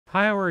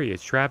Hi, how are you?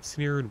 It's Travis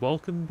here, and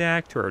welcome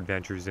back to our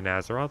adventures in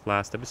Azeroth.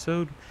 Last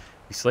episode,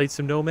 we slayed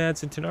some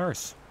nomads in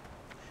Tanaris.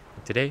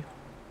 And today,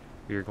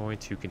 we are going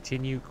to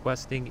continue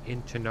questing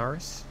in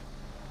Tanaris.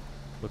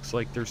 Looks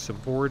like there's some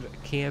horde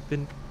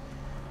camping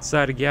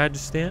inside of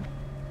Gadgeistan.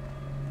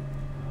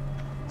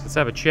 So let's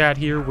have a chat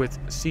here with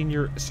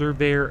Senior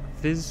Surveyor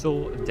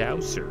Fizzle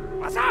Dowser.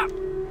 What's up?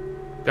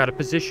 Got a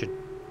position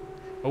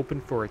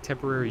open for a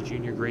temporary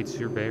junior grade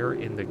surveyor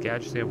in the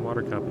Gadgeistan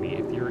Water Company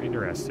if you're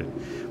interested.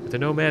 With the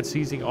nomads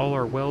seizing all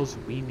our wells,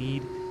 we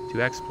need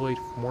to exploit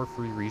more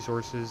free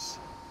resources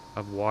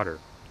of water.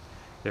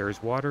 There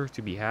is water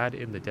to be had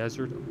in the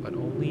desert, but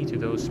only to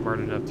those smart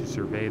enough to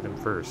survey them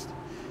first.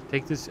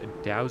 Take this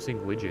dowsing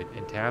widget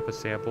and tap a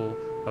sample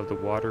of the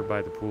water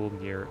by the pool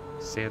near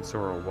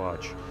Sansorrel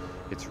Watch.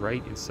 It's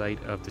right in sight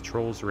of the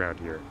trolls around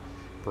here.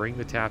 Bring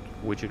the tapped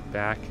widget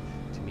back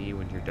to me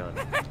when you're done.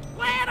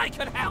 Glad I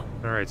could help.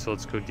 Alright, so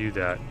let's go do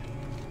that.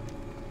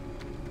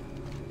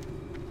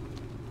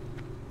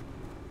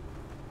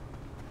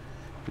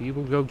 We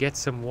will go get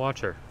some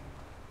water.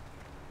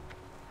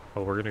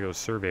 Oh, we're gonna go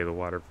survey the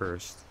water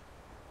first.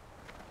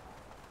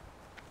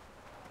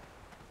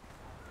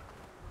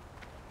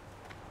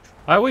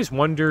 I always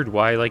wondered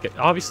why, like,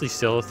 obviously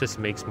Silithus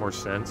makes more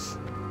sense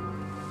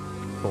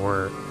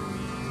for,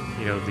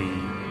 you know,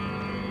 the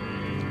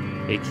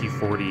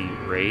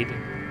AQ40 raid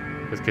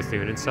with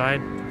Cthulhu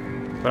inside.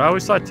 But I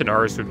always thought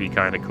Tanaris would be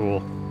kind of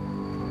cool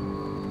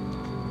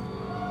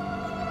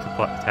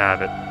to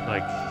have it,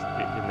 like,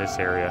 in this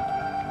area.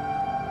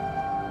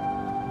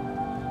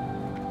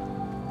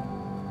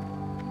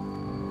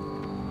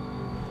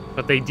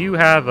 But they do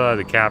have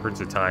the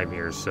Caverns of Time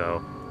here, so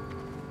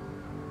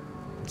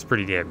it's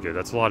pretty damn good.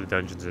 That's a lot of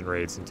dungeons and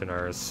raids in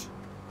Tanaris.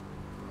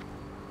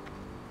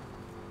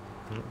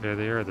 There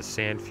they are, the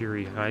Sand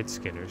Fury Hide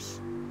Skinners.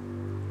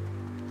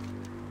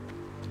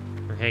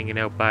 They're hanging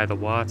out by the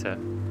water.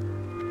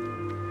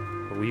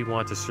 But we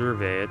want to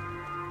survey it.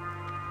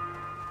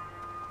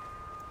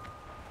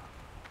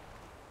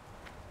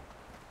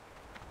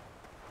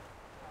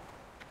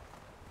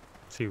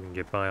 See if we can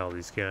get by all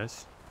these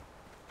guys.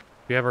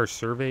 We have our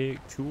survey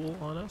tool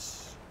on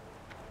us.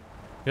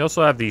 We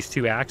also have these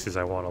two axes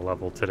I want to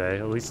level today.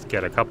 At least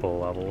get a couple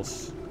of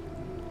levels.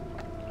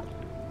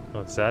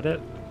 Oh, is that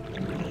it?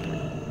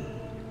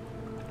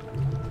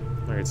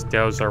 Alright, let's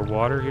douse our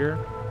water here.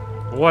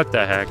 What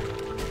the heck?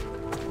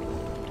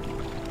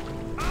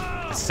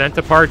 The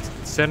Centaur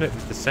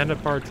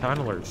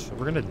tunnelers.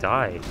 We're gonna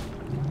die.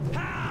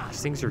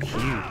 These things are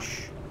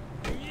huge.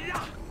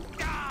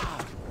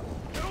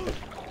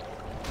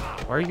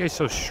 Why are you guys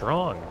so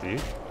strong, dude?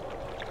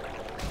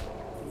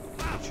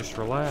 Just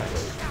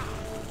relax.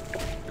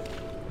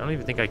 I don't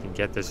even think I can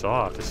get this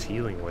off, this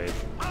healing wave.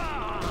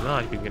 I'm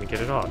not even gonna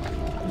get it off.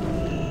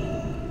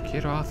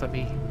 Get off of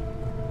me.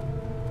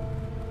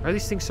 Why are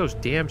these things so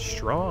damn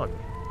strong?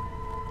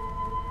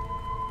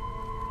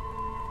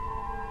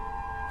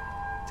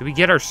 Did we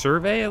get our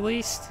survey at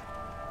least?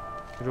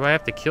 Or do I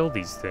have to kill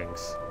these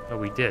things? Oh,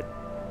 we did.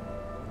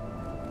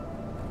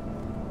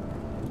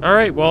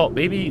 Alright, well,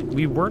 maybe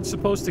we weren't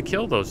supposed to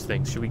kill those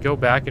things. Should we go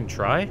back and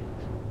try? I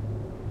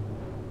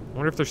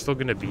wonder if they're still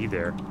going to be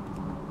there.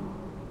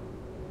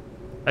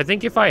 I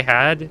think if I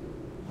had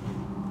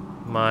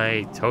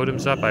my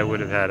totems up, I would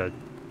have had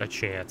a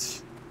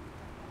chance.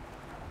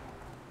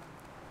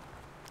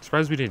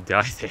 Surprised we didn't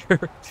die there,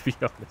 to be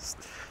honest.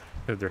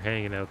 They're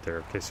hanging out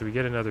there. Okay, so we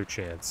get another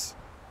chance.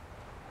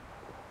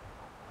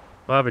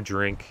 We'll have a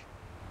drink.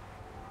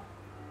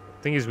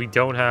 Thing is, we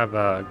don't have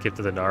Gift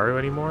of the Naru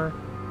anymore.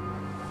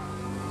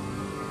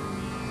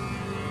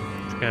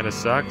 Which kind of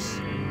sucks.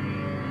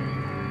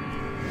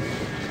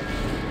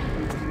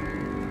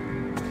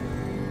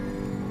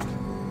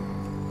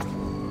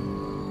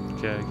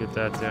 Okay, get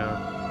that down.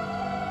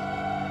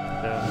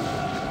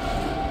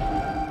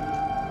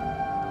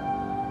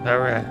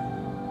 Alright.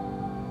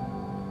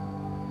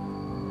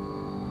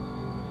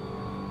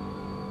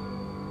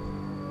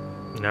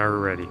 Now we're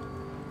ready.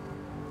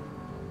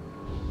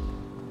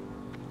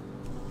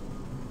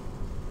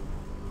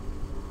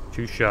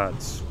 Two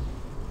shots.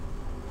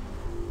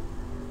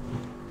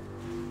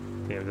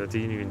 Damn, that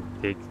didn't even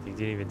take. He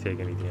didn't even take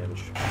any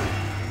damage.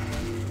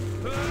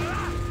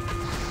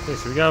 Okay,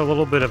 so we got a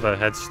little bit of a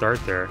head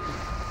start there.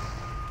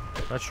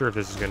 Not sure if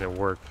this is gonna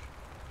work.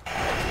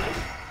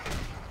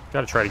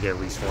 Gotta try to get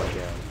at least one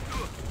down.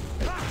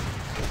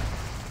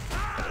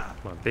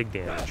 Come on, big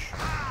damage.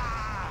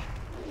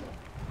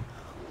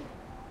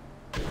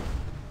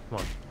 Come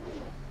on.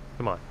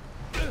 Come on.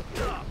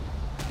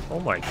 Oh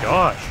my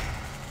gosh.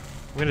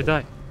 I'm gonna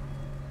die.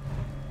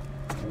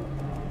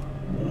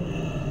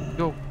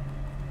 Go.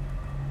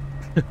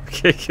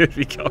 Okay, good.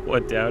 We got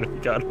one down. We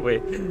got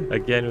away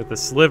again with a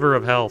sliver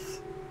of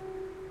health.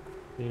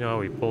 You know,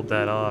 we pulled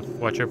that off.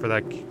 Watch out for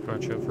that.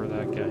 Watch out for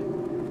that guy.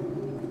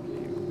 Okay,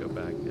 we can go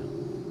back now.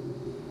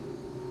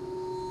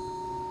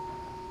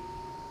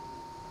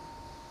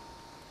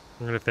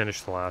 I'm gonna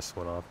finish the last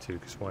one off too,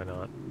 because why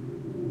not?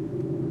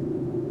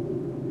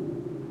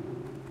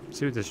 Let's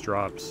see what this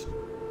drops.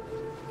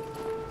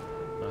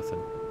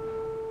 Nothing.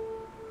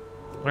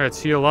 Alright,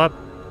 let's heal up.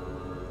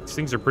 These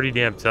things are pretty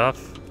damn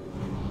tough.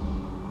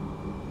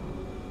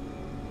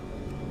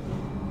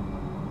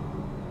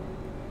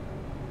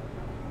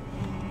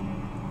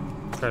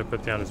 Try to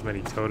put down as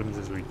many totems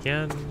as we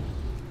can.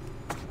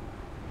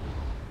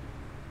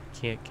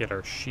 Can't get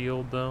our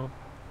shield though.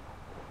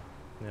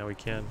 Now we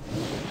can.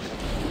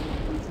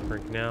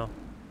 Drink now.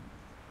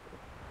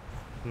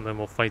 And then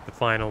we'll fight the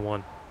final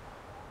one.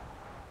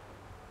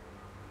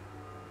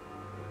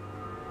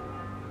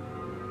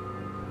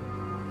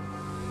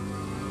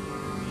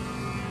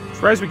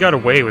 Surprised we got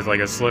away with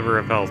like a sliver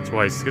of health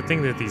twice. Good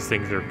thing that these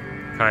things are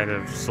kind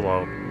of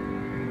slow. In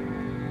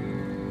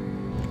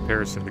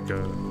comparison to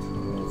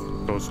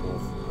Ghost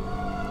Wolf.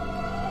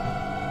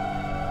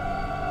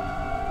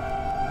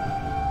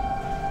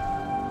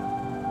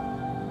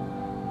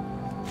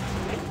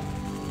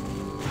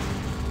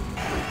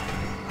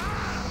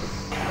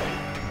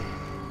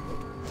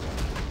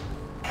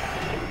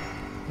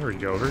 There we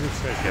go. This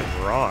guy's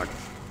getting rocked.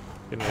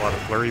 Getting a lot of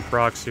flurry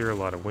procs here, a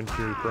lot of wind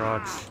fury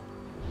procs.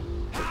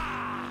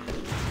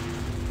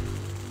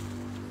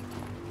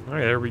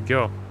 Alright, there we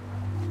go.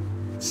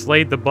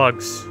 Slayed the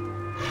bugs.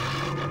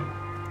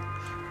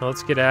 Now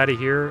let's get out of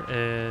here,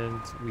 and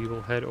we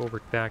will head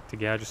over back to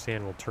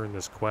Gadgetzan. We'll turn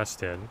this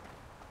quest in.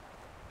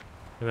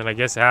 And then I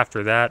guess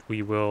after that,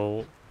 we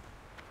will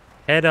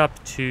head up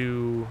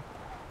to...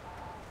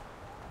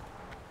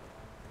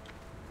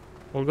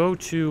 We'll go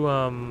to,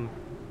 I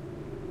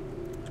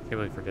can't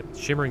really forget,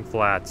 Shimmering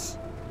Flats.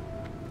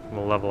 And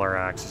we'll level our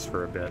axes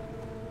for a bit.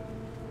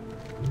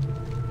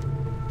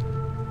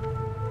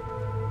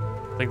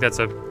 I think that's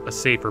a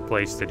safer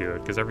place to do it,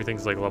 because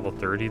everything's like level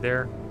 30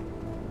 there.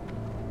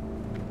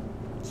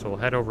 So we'll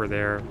head over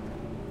there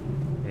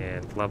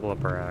and level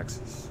up our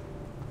axes.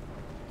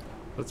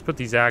 Let's put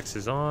these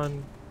axes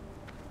on.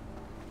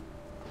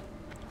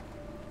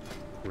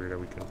 Weird that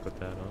we couldn't put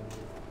that on.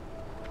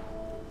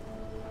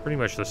 Pretty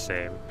much the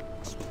same.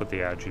 Let's put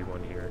the Agi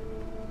one here.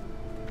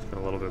 It's got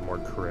a little bit more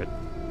crit.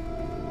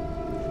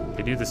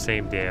 They do the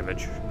same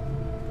damage.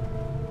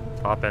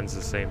 Top end's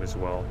the same as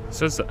well.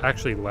 So it's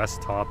actually less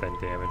top end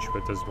damage,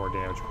 but does more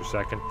damage per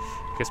second.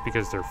 I guess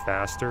because they're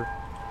faster.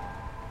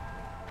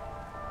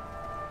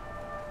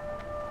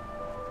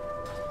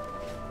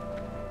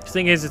 The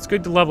thing is, it's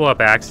good to level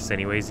up axes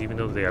anyways, even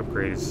though the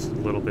upgrade is a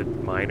little bit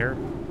minor.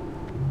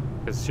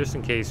 Because just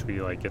in case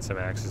we like get some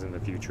axes in the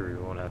future,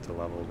 we won't have to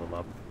level them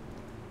up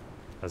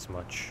as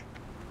much.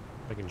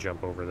 I can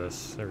jump over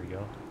this. There we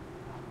go.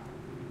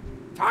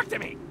 Talk to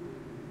me!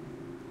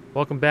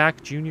 Welcome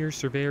back, Junior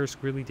Surveyor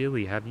Squirrely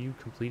Dilly. Have you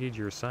completed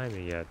your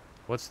assignment yet?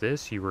 What's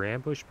this? You were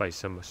ambushed by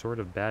some sort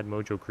of bad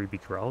mojo creepy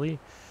crawly?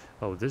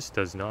 Oh, this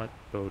does not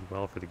bode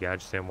well for the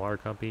Gadgetzan Water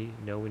Company.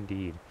 No,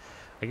 indeed.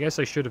 I guess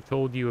I should have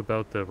told you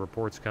about the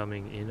reports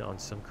coming in on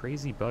some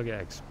crazy bug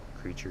X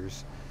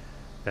creatures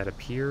that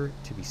appear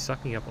to be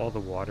sucking up all the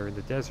water in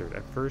the desert.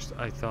 At first,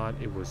 I thought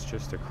it was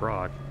just a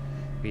croc.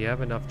 We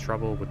have enough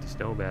trouble with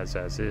the nomads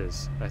as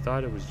is. I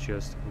thought it was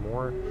just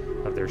more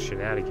of their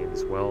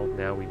shenanigans. Well,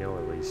 now we know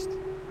at least.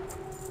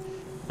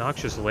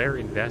 Noxious Lair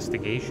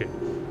investigation.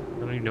 I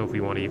don't even know if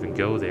we want to even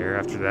go there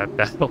after that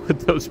battle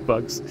with those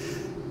bugs.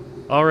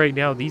 Alright,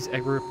 now these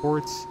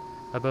reports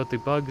about the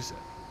bugs,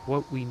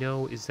 what we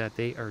know is that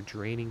they are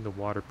draining the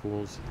water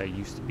pools that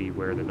used to be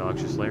where the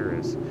Noxious Lair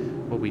is.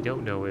 What we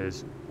don't know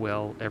is,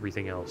 well,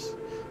 everything else.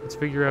 Let's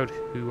figure out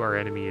who our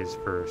enemy is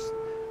first.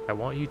 I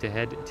want you to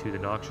head to the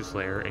Noxious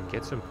Lair and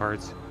get some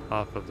parts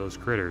off of those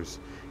critters.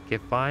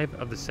 Get 5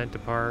 of the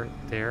Centaur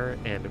there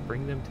and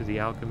bring them to the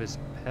alchemist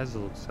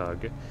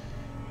Pezzlesug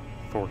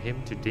for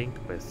him to dink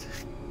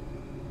with.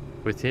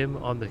 With him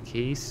on the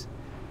case,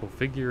 we'll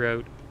figure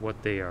out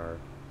what they are.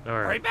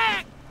 Alright. Right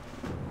back!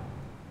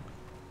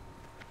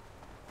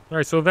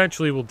 Alright, so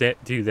eventually we'll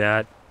do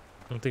that.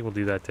 I don't think we'll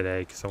do that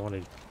today, because I want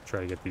to try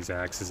to get these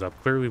axes up.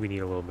 Clearly we need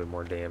a little bit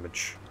more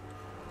damage.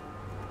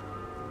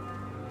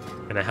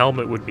 And a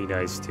helmet would be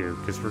nice too,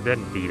 because we're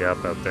getting beat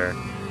up out there.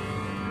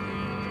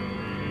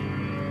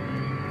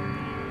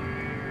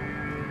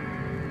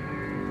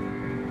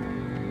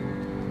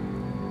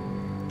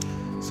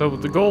 So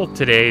the goal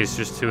today is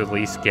just to at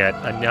least get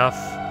enough,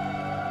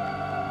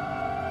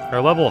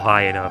 or level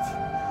high enough,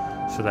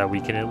 so that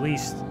we can at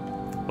least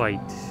fight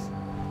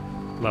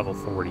level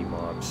 40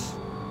 mobs.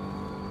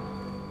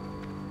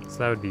 So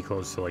that would be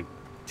close to like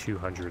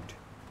 200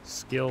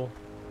 skill.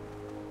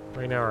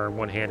 Right now our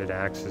one-handed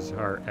axes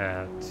are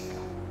at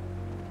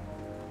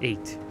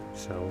 8,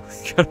 so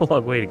we've got a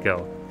long way to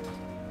go.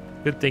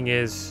 Good thing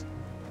is,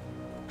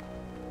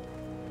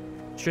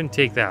 it shouldn't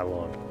take that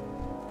long.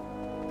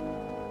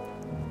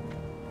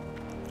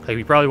 Like,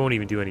 we probably won't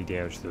even do any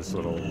damage to this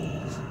little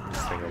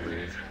this thing over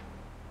here.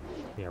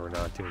 Yeah, we're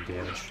not doing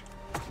damage.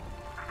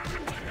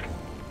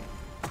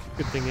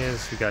 Good thing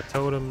is, we got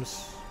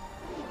totems,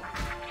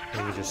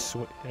 and we just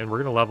and we're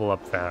gonna level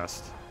up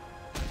fast.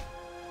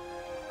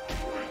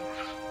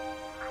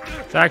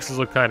 These axes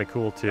look kind of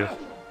cool too.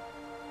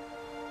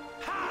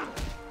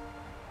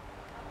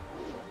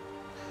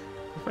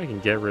 If I can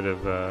get rid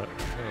of, oh,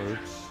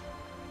 oops.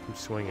 Keep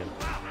swinging.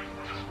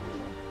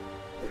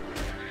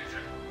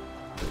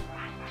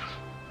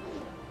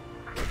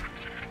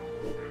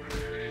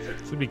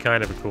 would be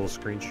kind of a cool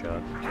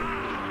screenshot.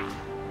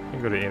 I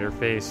can go to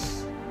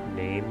interface,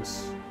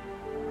 names.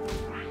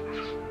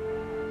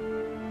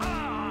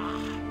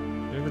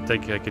 I would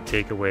think I could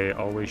take away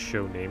always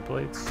show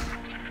nameplates.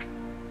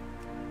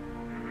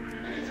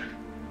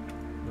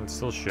 No, it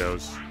still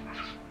shows.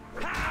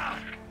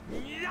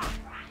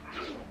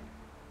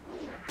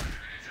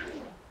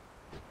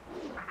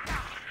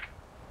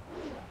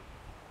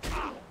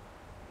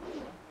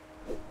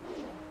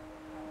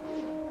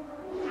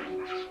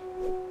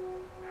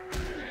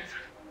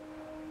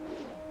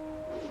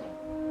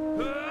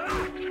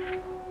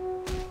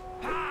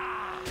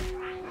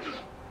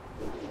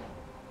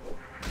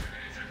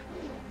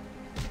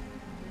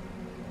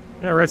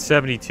 Yeah, we're at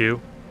 72.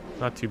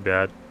 Not too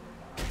bad.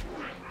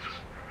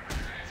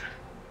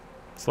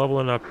 It's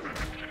leveling up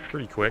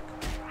pretty quick.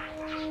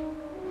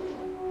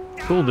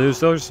 Cool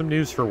news. Those are some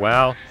news for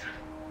WoW.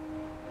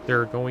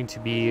 They're going to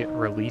be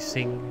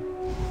releasing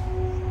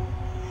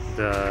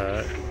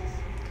the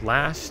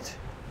last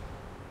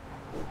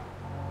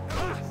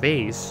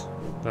phase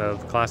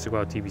of Classic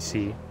WoW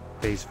TBC,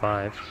 Phase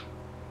 5.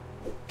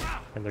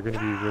 And they're going to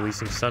be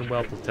releasing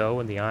Sunwell Plateau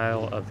and the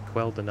Isle of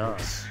Quel de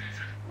Nas.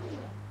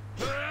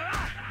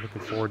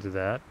 Looking forward to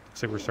that.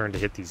 Looks like we're starting to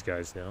hit these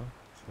guys now.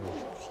 So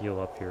we'll heal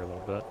up here a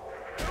little bit.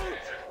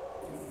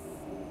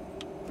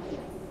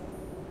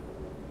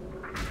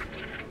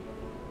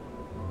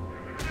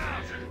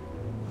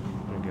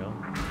 There we go.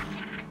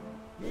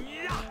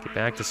 Get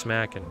back to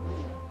smacking.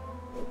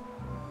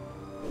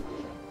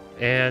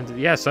 And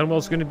yeah,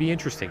 Sunwell's going to be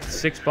interesting.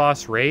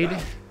 6-boss raid,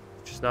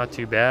 which is not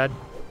too bad.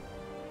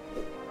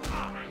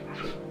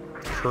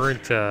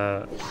 Current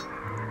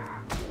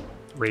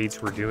raids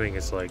we're doing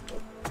is like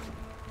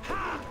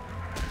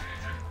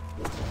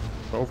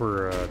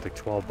over the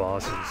 12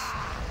 bosses.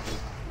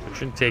 It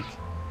shouldn't take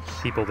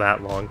people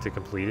that long to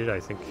complete it. I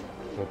think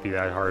it won't be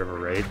that hard of a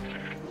raid.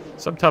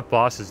 Some tough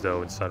bosses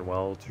though in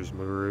Sunwell. There's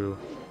Muru,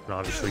 and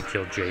obviously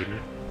killed Jaden.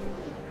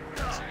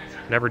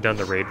 Never done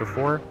the raid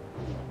before,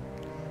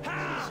 so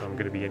I'm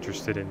going to be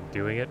interested in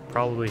doing it.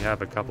 Probably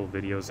have a couple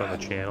videos on the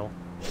channel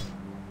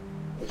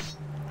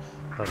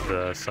of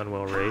the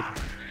Sunwell raid.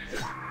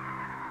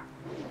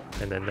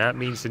 And then that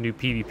means the new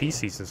PvP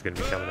season is going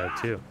to be coming out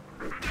too.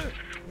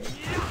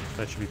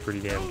 That should be pretty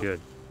damn good.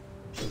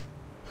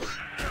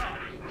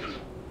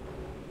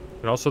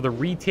 And also the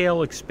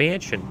retail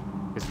expansion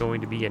is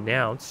going to be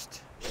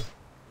announced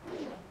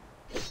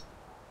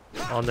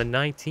on the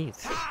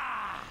 19th,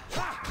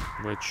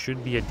 which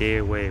should be a day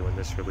away when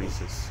this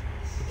releases.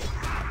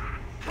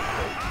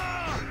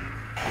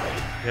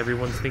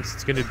 Everyone thinks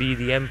it's going to be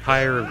the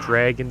Empire of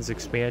Dragons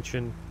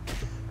expansion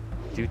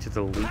due to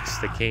the leaks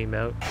that came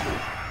out.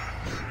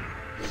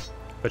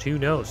 But who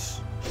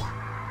knows?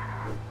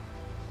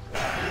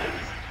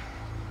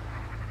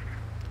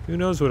 Who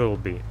knows what it will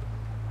be?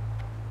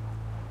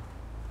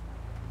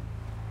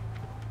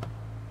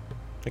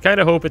 I kind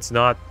of hope it's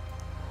not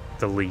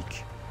the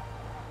leak.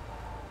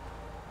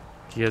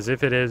 Because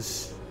if it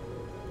is,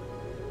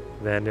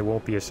 then it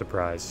won't be a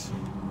surprise.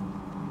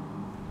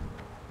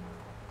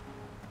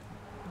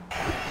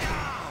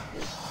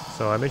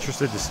 So I'm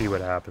interested to see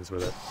what happens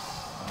with it.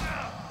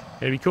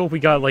 It'd be cool if we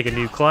got like a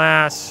new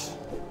class.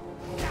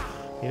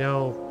 You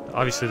know,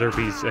 obviously there'll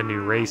be a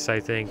new race,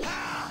 I think.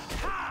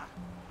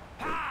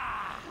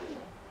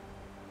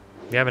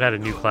 We haven't had a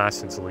new class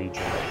since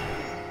Legion.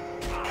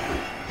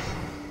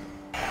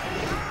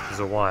 It's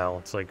a while.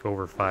 It's like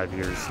over 5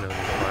 years, no new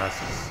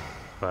classes.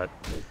 But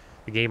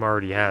the game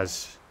already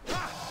has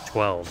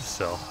 12,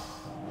 so.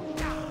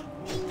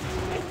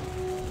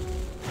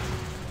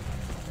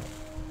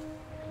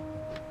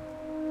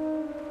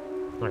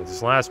 Alright,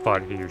 this last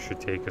pod here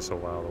should take us a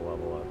while to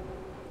level up.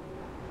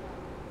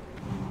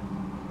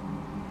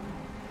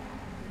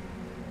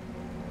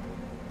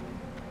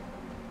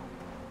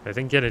 I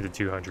think getting to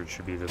 200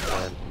 should be the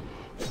plan.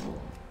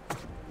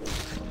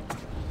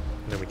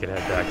 And then we can head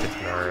back to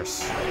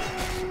Tanaris.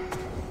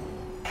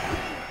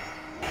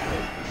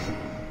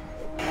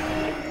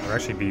 We're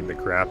actually beating the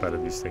crap out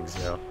of these things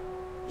now.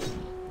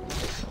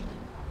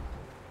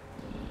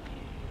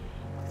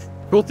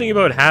 Cool thing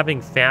about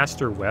having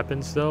faster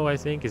weapons, though, I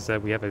think, is that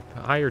we have a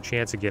higher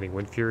chance of getting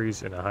Wind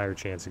Furies and a higher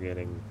chance of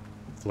getting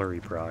Flurry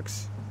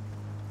procs.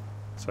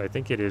 So I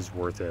think it is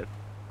worth it.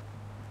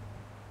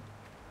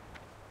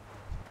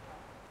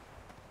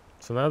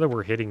 So now that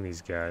we're hitting these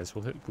guys,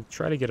 we'll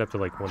try to get up to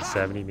like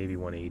 170, maybe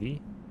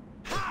 180.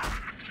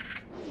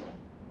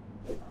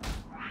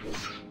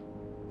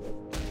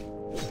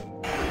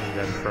 And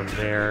then from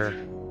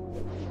there,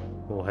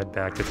 we'll head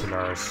back to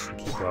Tanaris and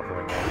keep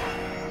leveling up.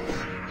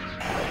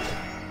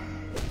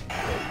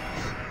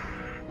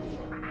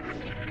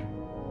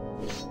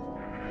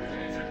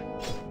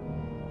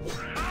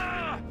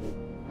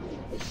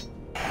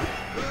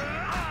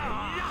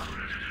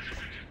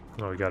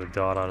 Oh, we got a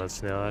dot on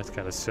us now. That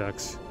kind of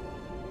sucks.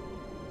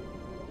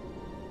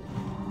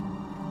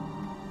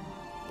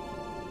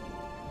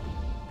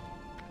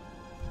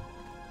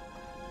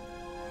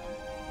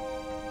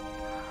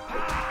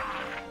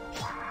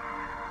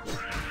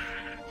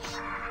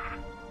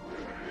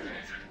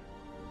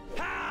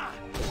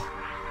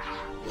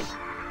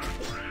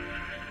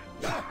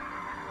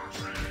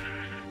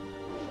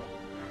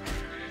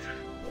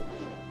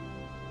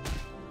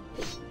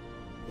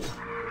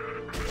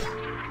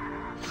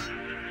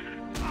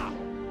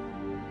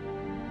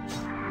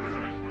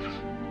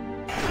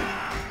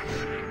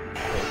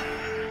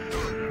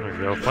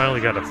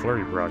 finally got a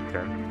flurry proc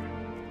there.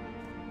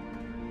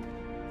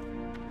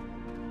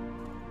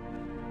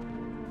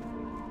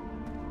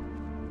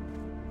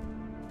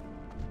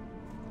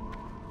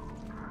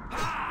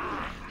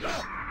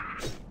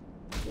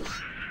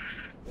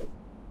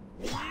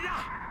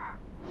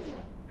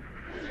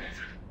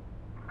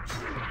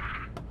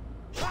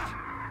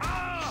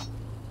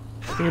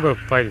 The thing about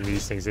fighting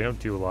these things, they don't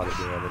do a lot of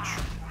damage.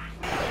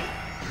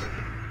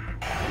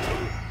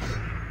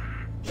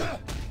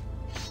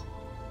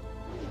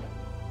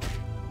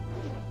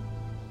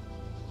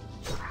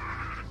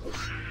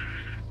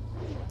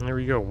 There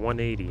we go,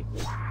 180.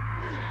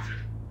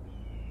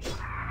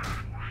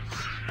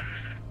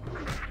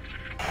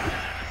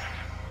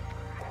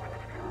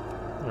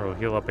 We'll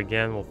heal up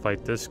again, we'll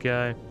fight this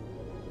guy.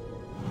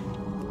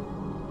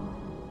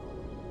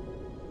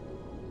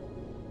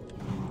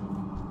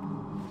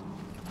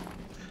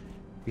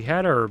 We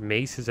had our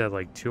maces at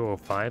like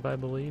 205, I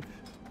believe.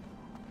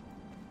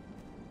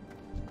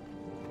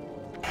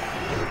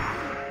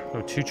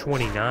 Oh,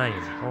 229.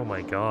 Oh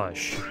my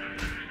gosh.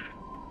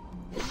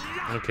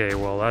 Okay,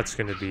 well that's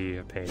gonna be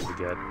a pain to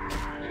get.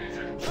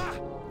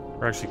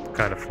 We're actually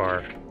kind of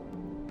far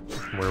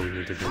from where we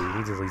need to be. We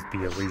need to at least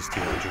be at least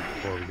 200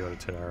 before we go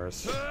to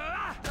Tanaris.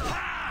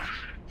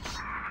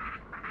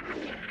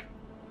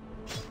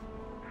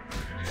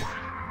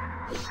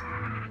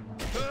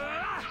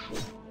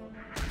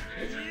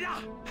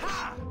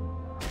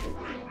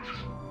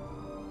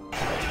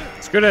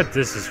 It's good that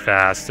this is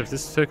fast. If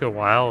this took a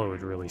while, it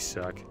would really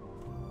suck.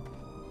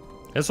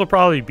 This will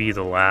probably be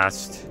the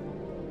last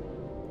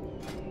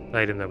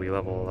item that we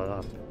level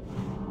up.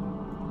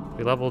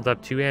 We leveled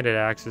up two-handed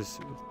axes,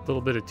 a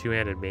little bit of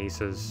two-handed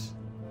maces,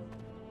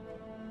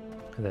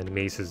 and then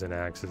maces and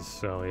axes,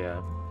 so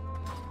yeah.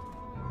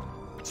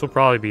 This will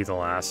probably be the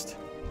last.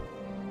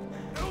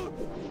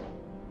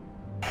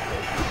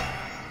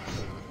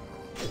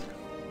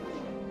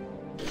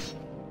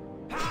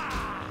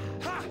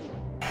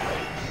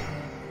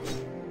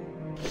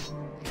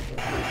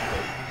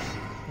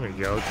 There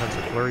you go, tons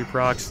of flurry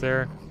procs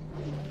there.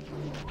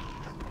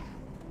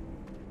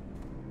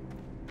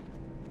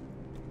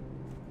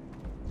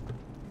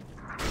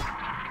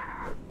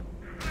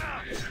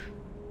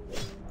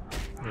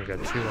 We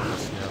got two on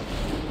us now.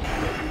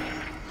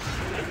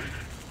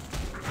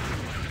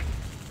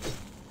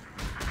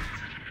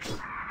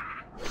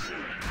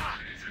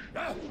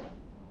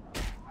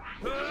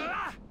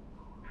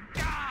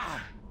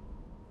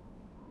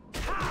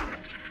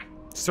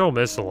 Still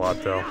miss a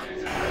lot though.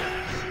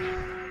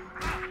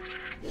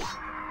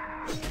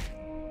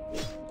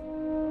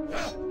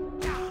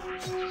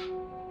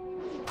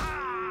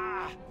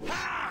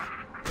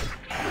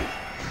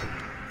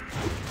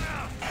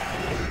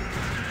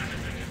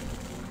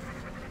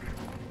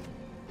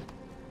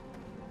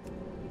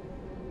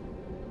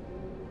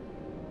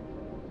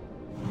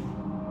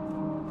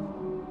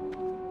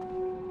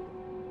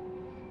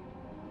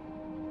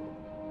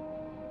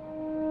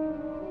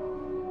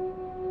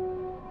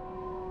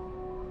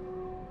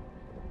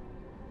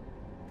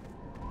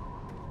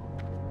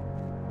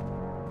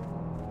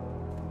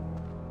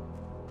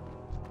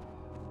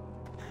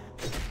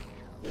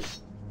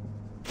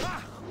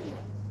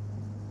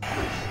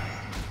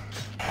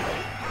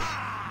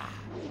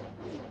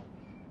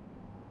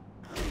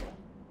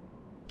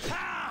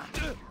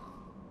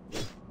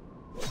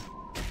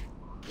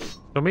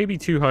 So maybe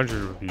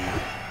 200 would be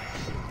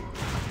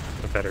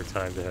a better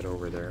time to head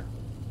over there.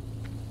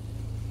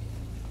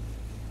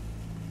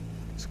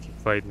 Just keep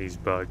fighting these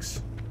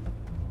bugs.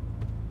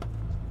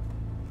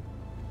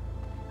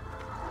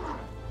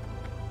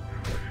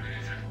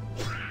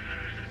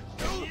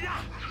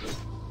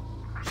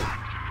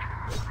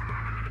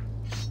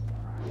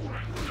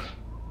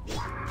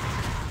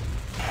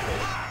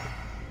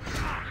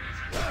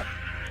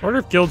 I wonder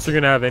if guilds are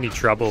going to have any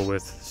trouble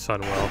with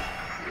Sunwell.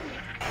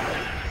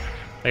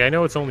 Like, I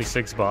know it's only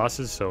 6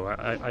 bosses, so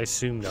I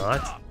assume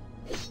not.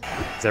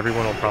 Because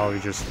everyone will probably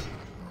just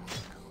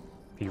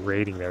be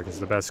raiding there, because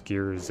the best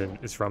gear is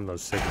from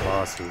those 6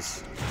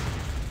 bosses.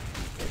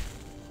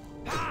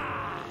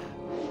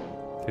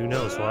 Who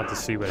knows? We'll have to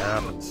see what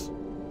happens.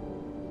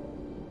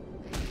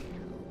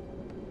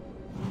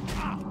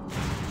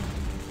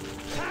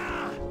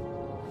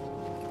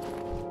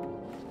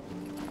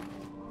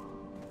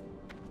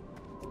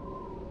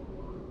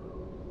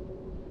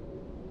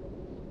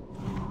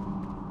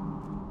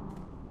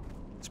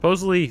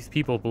 Supposedly,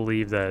 people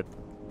believe that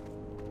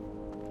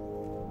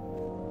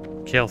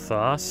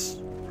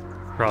Kael'thas,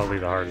 probably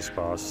the hardest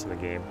boss in the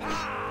game,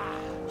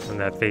 and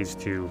that phase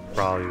 2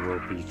 probably will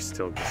be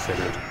still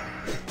considered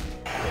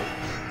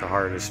the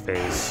hardest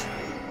phase.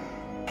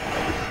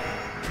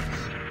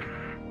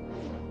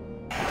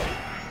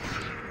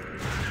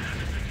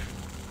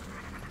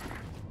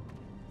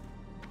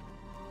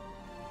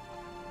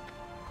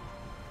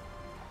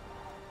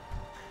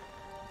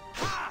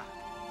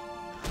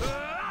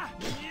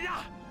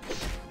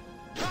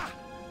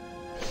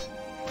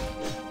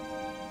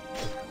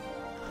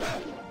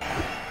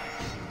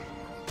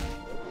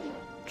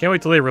 Can't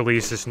wait till they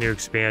release this new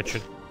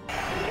expansion.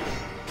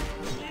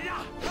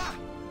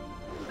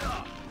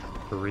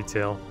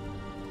 retail.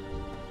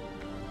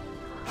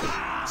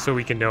 So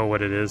we can know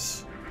what it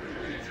is.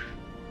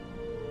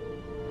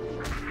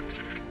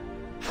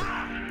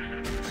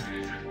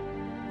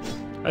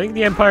 I think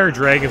the Empire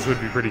Dragons would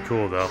be pretty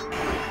cool, though.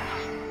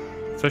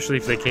 Especially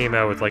if they came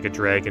out with, like, a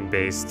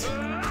dragon-based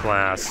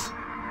class.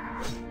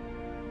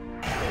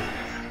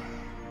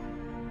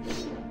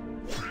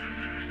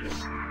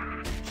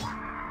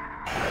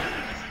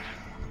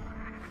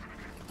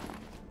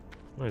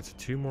 Alright, so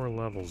 2 more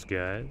levels,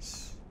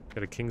 guys.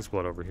 Got a King's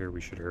Blood over here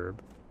we should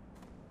herb.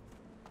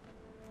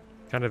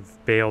 Kind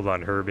of bailed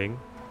on herbing.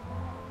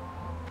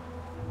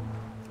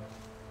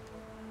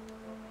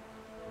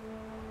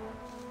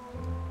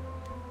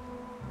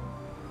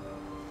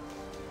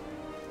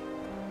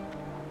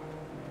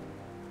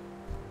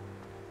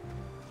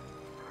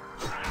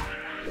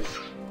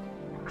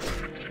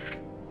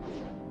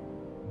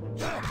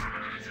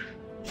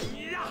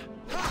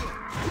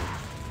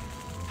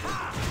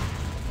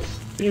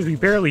 Because we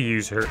barely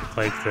use her,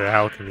 like, the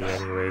alchemy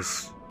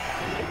anyways.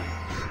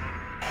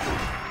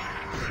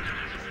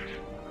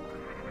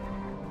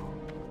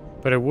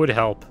 But it would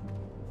help.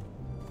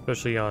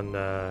 Especially on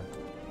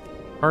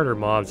harder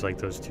mobs like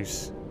those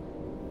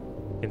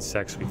 2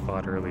 insects we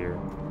fought earlier.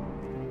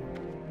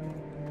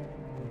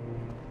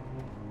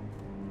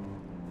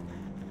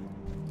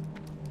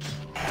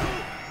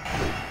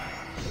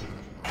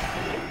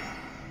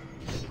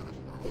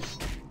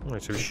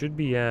 Alright, so we should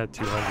be at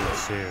 200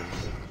 soon.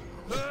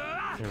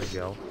 There we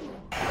go.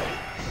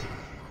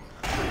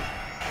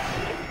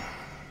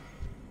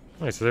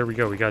 Alright, so there we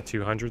go. We got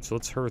 200. So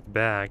let's hearth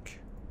back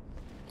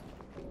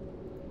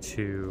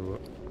to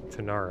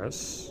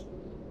Tanaris.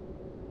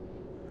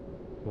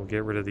 We'll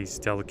get rid of these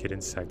delicate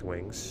insect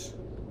wings.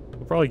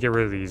 We'll probably get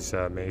rid of these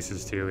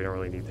maces too. We don't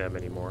really need them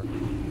anymore.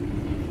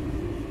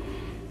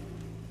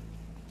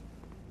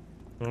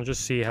 We'll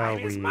just see how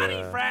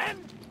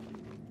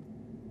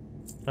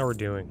how we're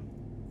doing.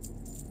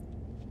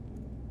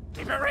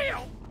 Keep it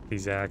real.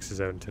 These axes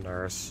out in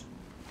Tanaris.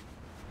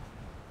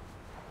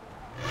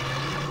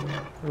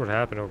 What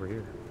happened over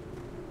here?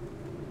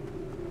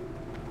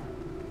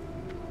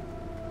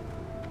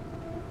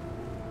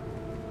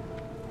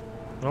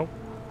 Oh.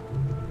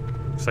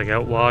 Looks like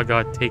Outlaw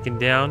got taken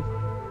down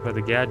by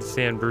the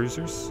Gadstan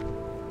Bruisers.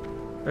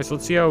 Alright, so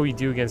let's see how we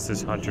do against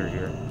this hunter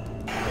here.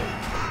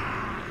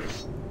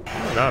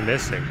 Not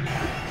missing.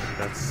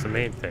 That's the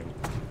main thing.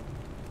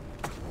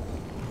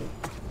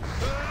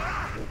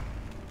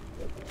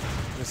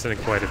 Missing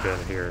quite a bit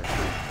here.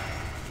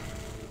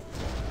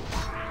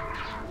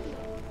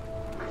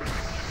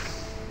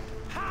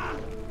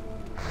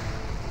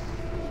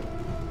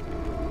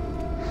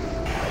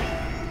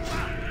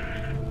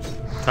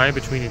 Time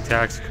between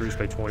attacks increased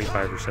by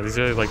 25%. These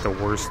are like the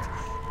worst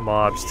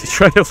mobs to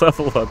try to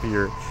level up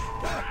your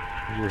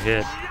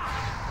hit.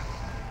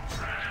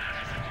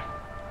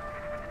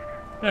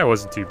 That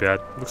wasn't too bad.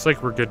 Looks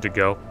like we're good to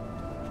go.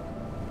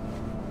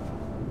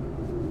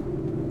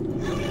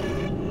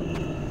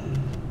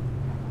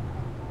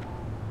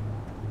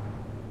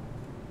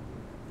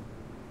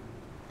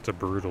 It's a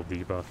brutal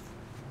debuff.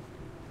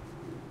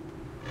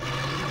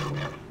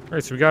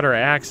 Alright, so we got our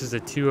axes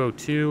at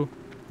 202.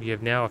 We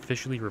have now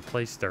officially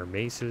replaced our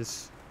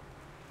maces.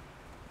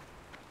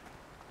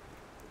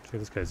 See,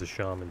 this guy's a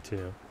shaman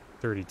too.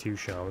 32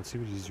 shaman. Let's see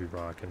what he's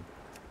rocking.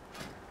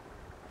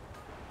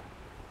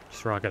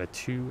 Just rocking a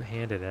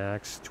 2-handed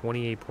axe,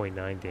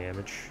 28.9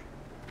 damage.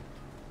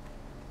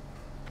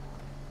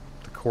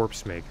 The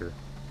Corpse Maker.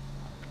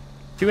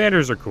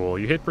 2-handers are cool.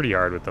 You hit pretty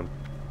hard with them.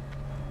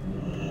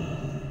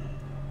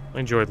 I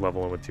enjoyed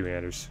leveling with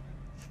 2-handers.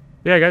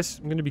 Yeah, guys,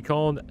 I'm going to be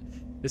calling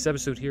this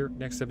episode here.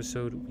 Next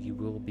episode, we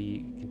will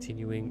be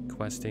continuing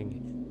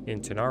questing in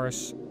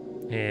Tanaris,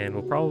 and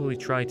we'll probably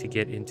try to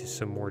get into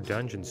some more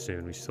dungeons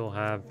soon. We still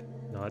have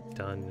not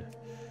done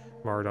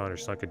Mardon or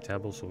Sunken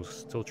Temple, so we'll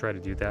still try to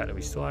do that, and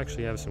we still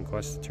actually have some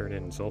quests to turn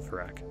in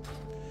Zul'Farrak.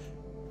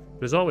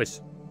 But as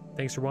always,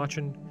 thanks for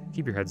watching.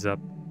 Keep your heads up.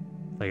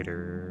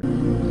 Later.